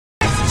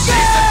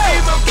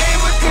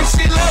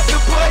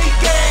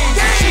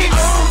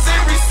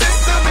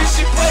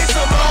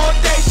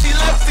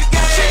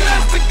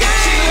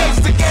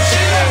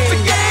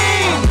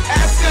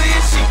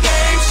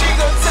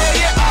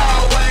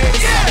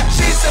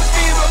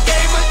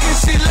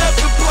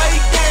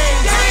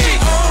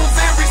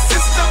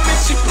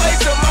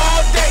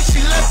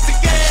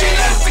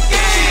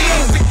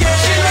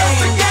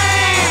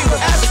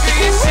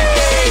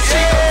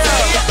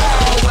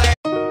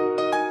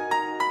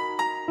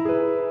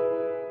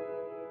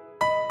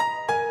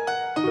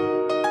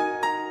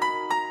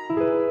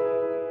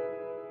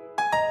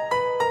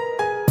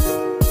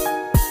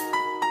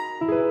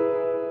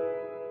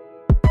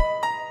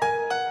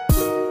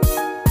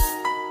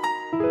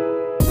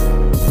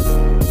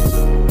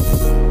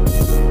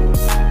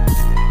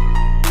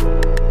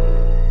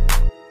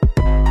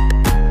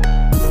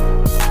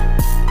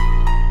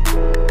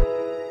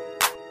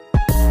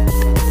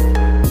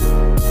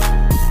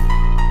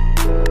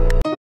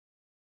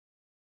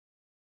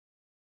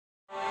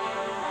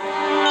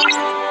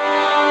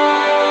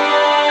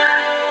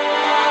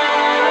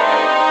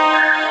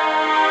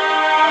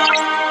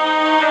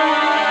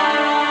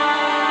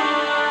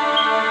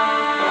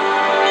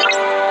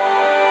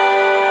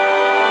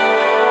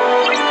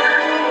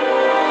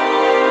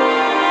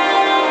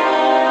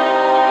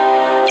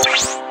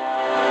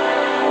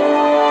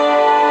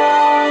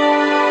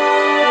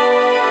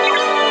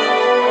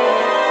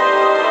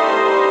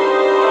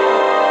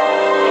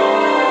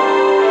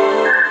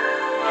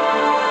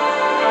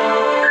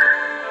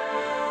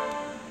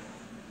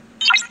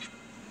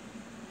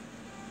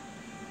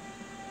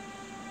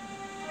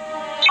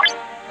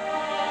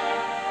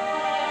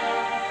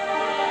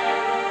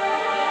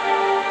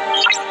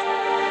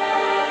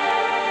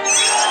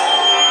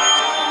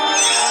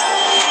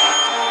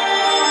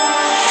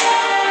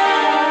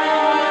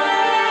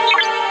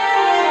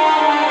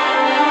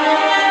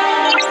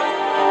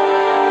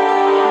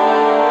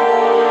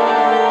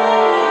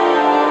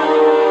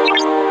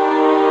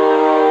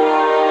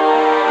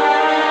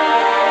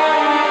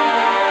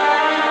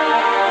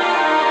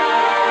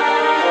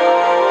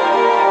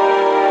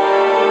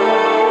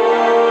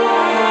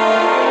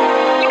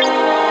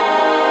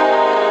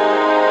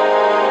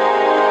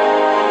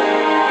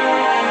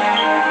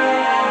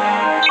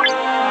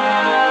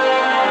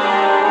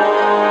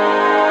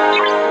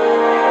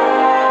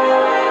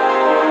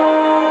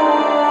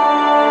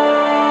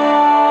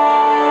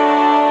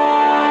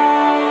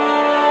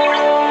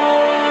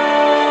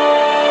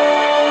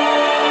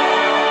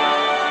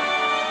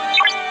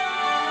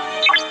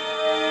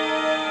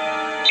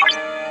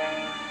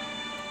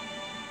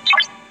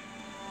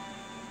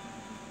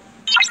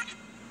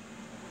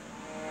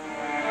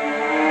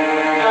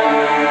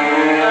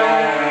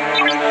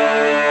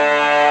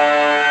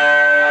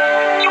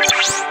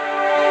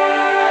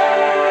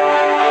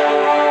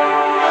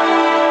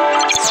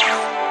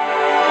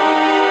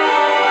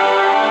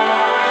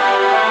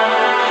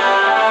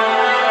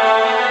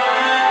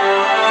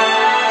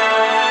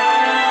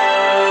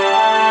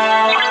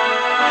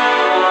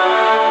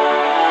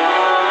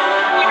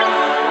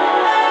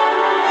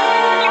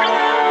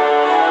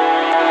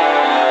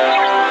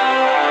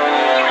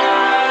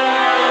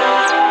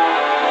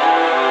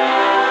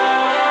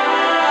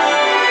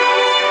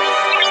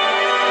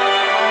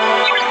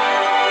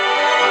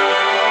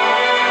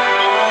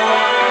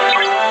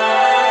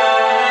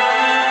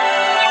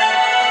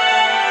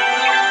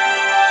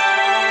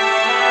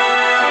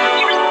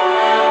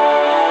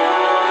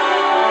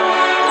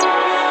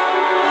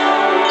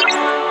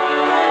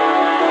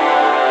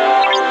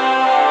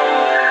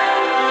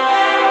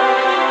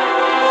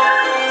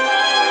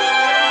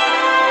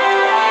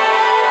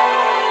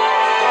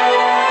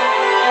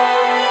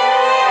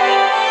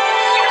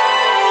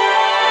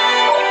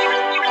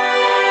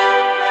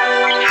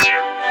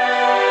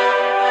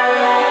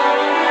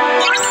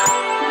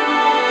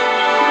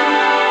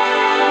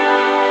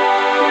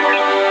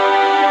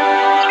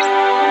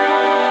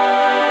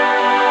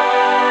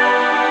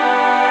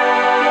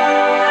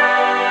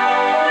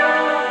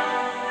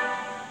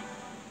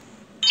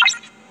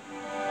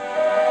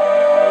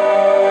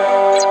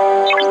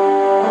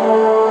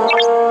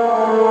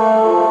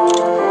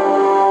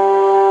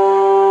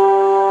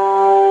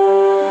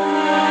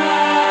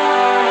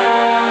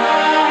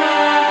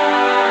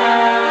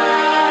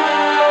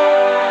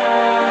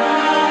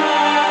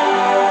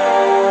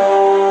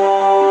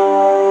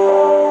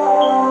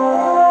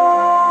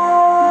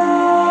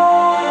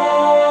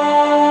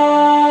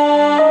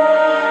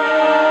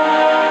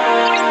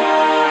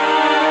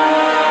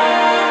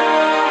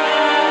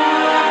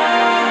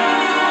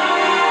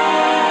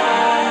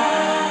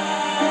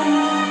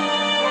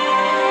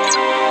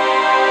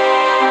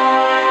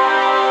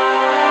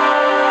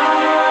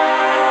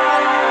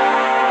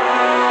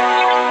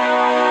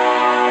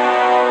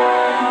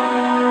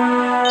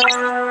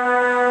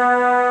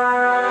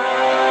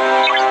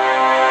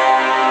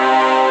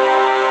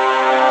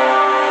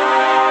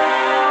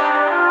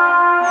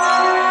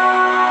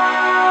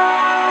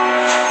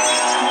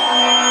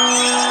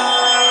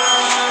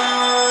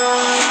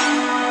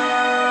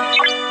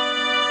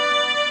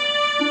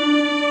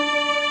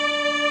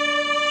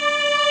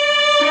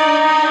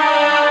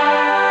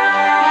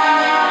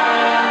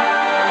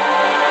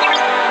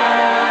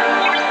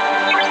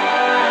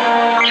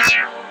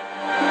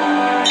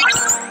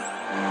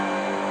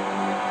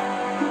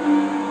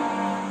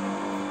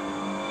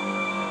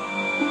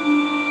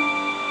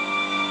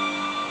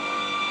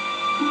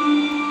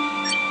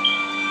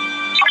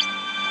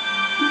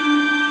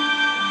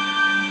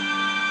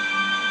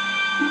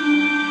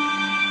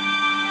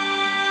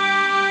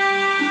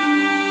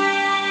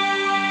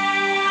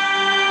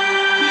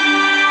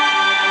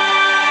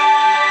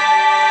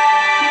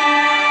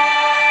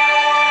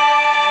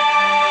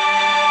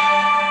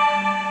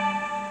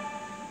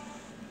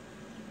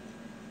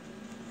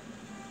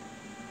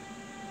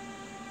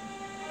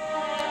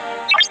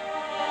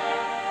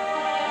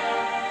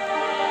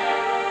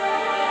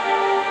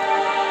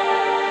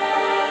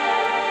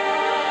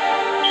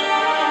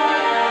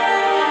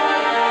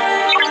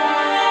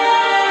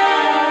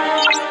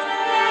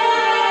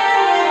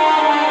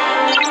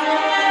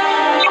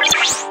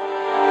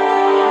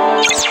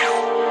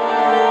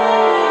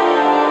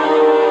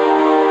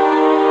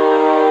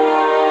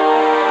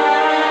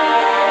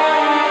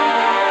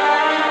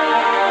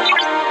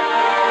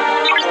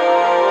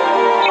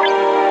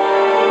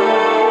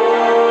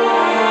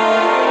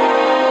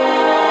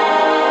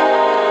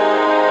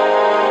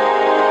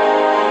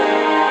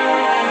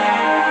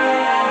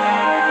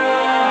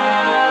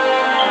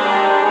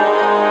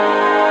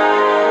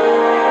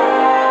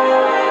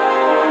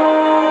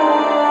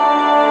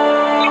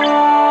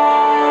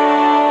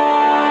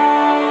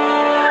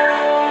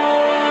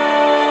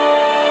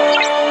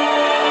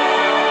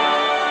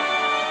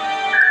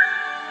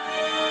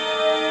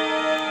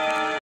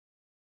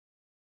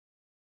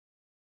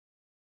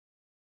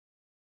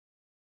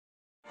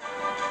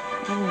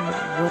don't know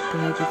what the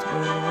heck is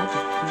going on. I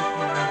just keep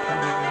having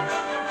problems.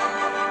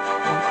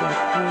 Like that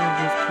recording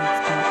just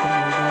keeps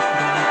stopping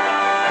abruptly.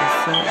 The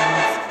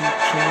settings keep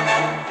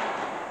changing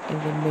in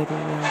the middle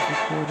when I was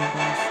recording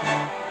by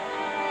itself.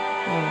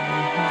 Oh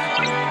man, this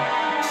is getting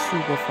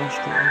super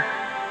frustrating.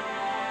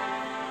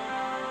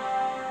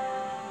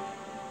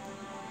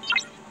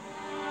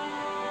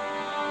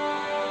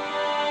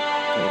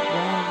 Like,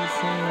 why are you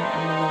saying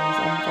I'm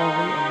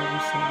already on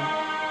level 7?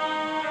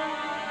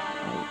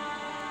 Like,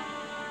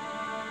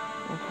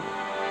 okay.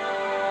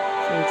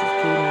 So it just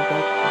gave me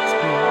back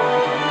experience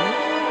over the way.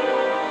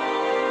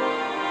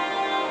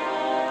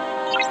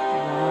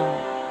 Wow.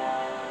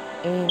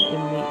 And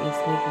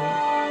it's making,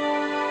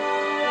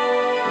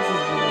 this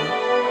is weird.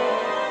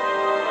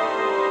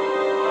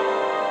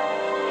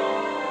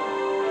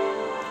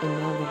 And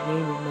now the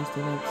game is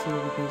messing up too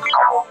because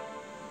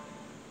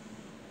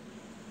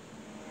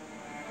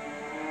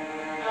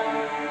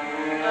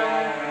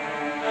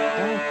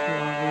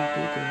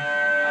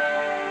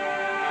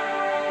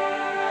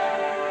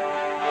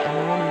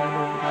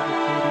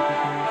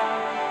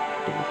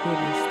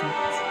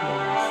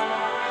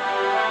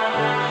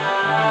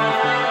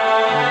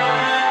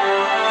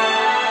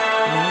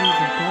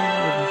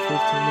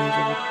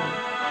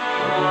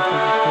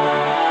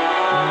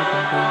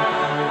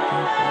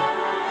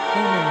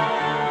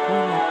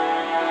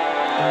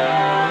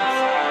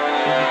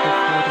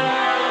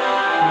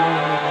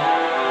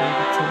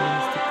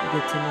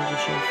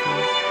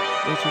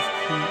they just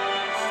keep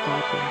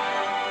stopping.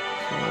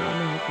 So I'm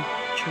gonna have to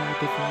try a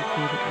different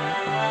recording app.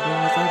 And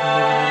realize I've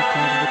never had a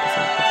problem with this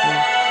app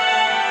before.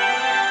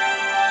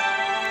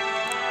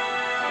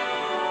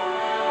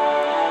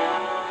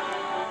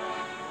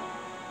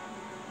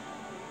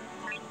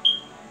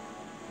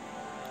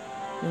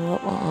 You know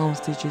what, my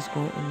honesty just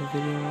going in the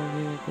video right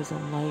here because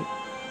I'm like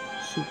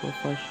super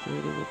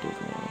frustrated with this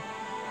now.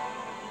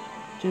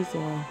 Just go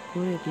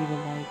ahead, leave a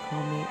like,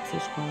 comment,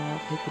 subscribe,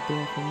 hit the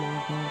bell for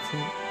more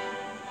content.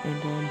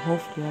 And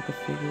hopefully I can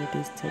figure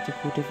these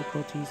technical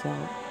difficulties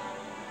out.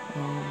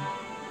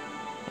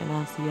 And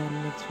I'll see you in the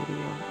next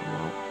video. I'm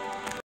out.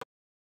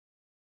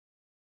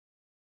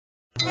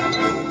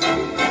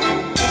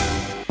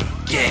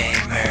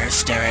 Gamer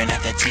staring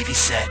at the TV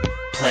set.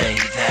 Play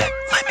that.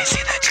 Let me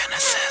see that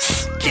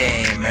Genesis.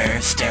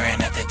 Gamer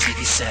staring at the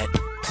TV set.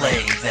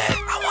 Play that.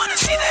 I wanna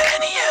see that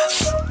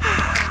NES.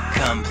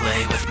 Come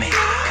play with me.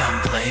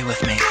 Come play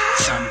with me.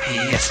 Some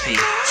PSP,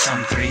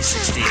 some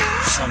 360,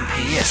 some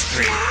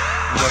PS3.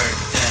 Work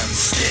them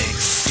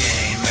sticks,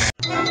 gamer.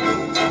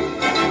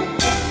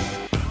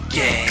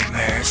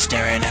 Gamer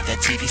staring at the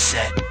TV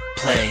set.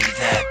 Play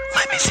that.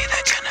 Let me see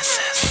that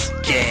Genesis.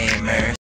 Gamer.